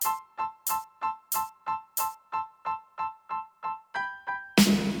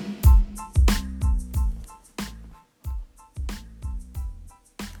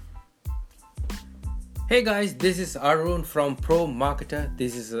Hey guys, this is Arun from Pro Marketer.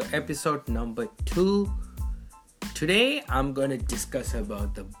 This is episode number 2. Today I'm going to discuss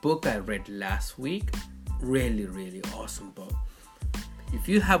about the book I read last week. Really awesome book. If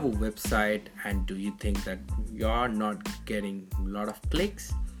you have a website and do you think that you're not getting a lot of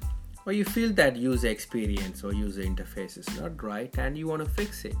clicks, or you feel that user experience or user interface is not right and you want to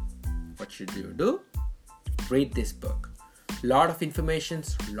fix it, what should you do? Read this book. Lot of information,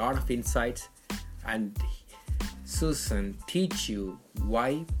 lot of insights, and Susan teach you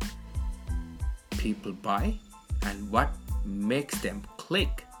why people buy and what makes them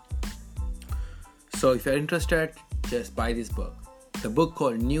click. So if you're interested, just buy this book. The book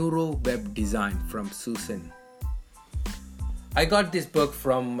called Neuro Web Design from Susan. I got this book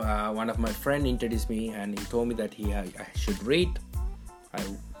from one of my friend introduced me, and he told me that I should read. I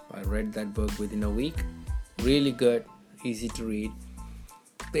read that book within a week. Really good, easy to read.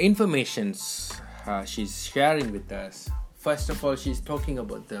 The informations she's sharing with us. First of all, she's talking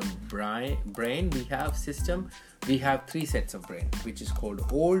about the brain we have system. We have 3 sets of brain, which is called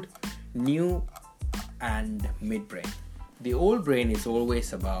old, new, and midbrain. The old brain is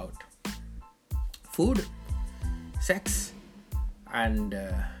always about food, sex, and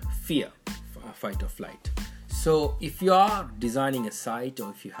fear, fight or flight. So if you are designing a site or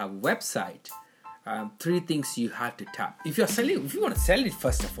if you have a website, 3 things you have to tap. If you want to sell it,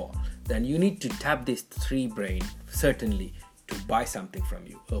 first of all, then you need to tap this 3 brain certainly to buy something from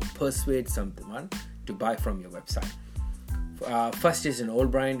you or persuade someone to buy from your website. First is an old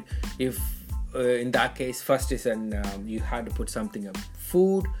brain. If in that case, first is you had to put something of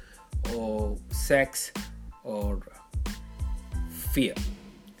food or sex or fear.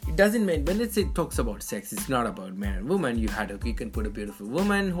 It doesn't mean when it talks about sex, it's not about man and woman. You can put a beautiful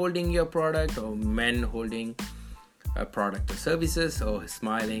woman holding your product, or men holding a product or services, or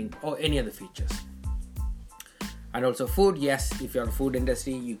smiling, or any other features. And also food. Yes, if you're a food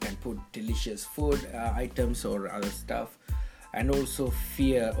industry, you can put delicious food items or other stuff. And also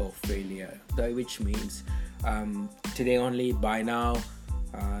fear of failure, which means today only, buy now,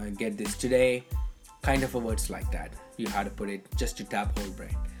 get this today, kind of words like that. You had to put it just to tap whole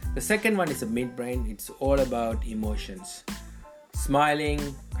brain. The second one is a midbrain. It's all about emotions.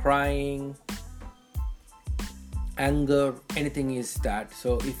 Smiling, crying, anger, anything is that.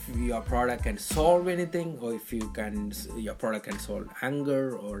 So if your product can solve anything, or if your product can solve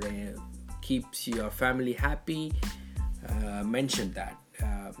anger or keeps your family happy, mention that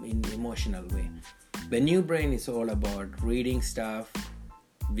in emotional way. The new brain is all about reading stuff,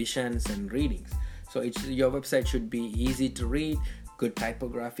 visions and readings. So your website should be easy to read, good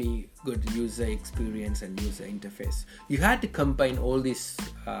typography, good user experience and user interface. You had to combine all this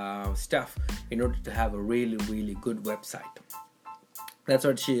stuff in order to have a really good website. That's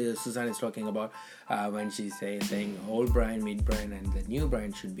what Susan is talking about when she's saying old brain, mid brain, and the new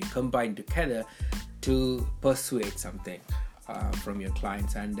brain should be combined together to persuade something from your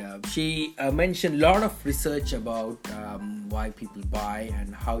clients. And she mentioned a lot of research about why people buy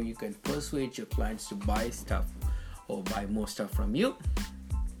and how you can persuade your clients to buy stuff or buy more stuff from you.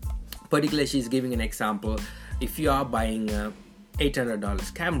 Particularly, she's giving an example. If you are buying a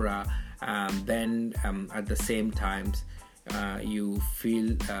 $800 camera, then at the same time you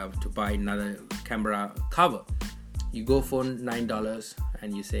feel to buy another camera cover, you go for $9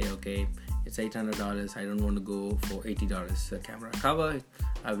 and you say, okay, it's $800, I don't want to go for $80 a camera cover,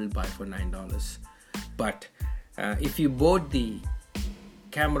 I will buy for $9. But if you bought the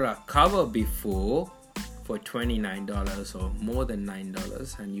camera cover before for $29 or more than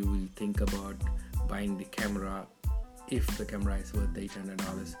 $9, and you will think about buying the camera if the camera is worth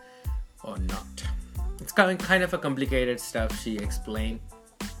 $800 or not. It's kind of a complicated stuff she explained.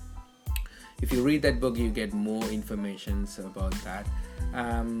 If you read that book, you get more information about that.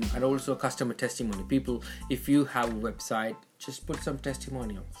 And also customer testimony. People, if you have a website, just put some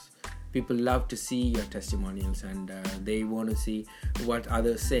testimonials. People love to see your testimonials, and they want to see what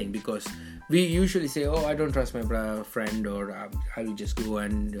others saying, because we usually say, oh, I don't trust my friend, or I will just go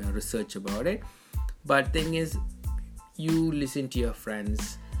and research about it. But thing is, you listen to your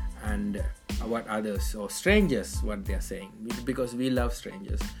friends and what others or strangers what they're saying, because we love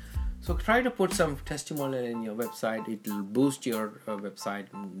strangers. So try to put some testimonial in your website. It will boost your website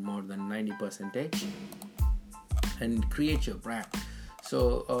more than 90% and create your brand.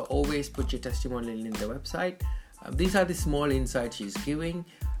 So always put your testimonial in the website. These are the small insights she's giving.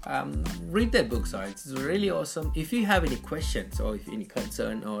 Read that book, so it's really awesome. If you have any questions or if any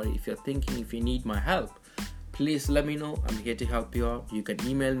concern, or if you're thinking if you need my help, please let me know. I'm here to help you out. You can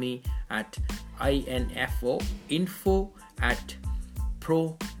email me at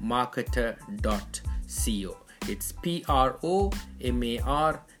info@promarketer.co It's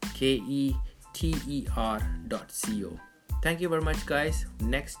promarketer.co. Thank you very much, guys.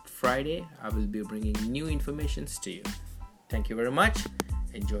 Next Friday I will be bringing new informations to you. Thank you very much.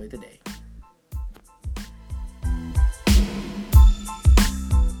 Enjoy the day.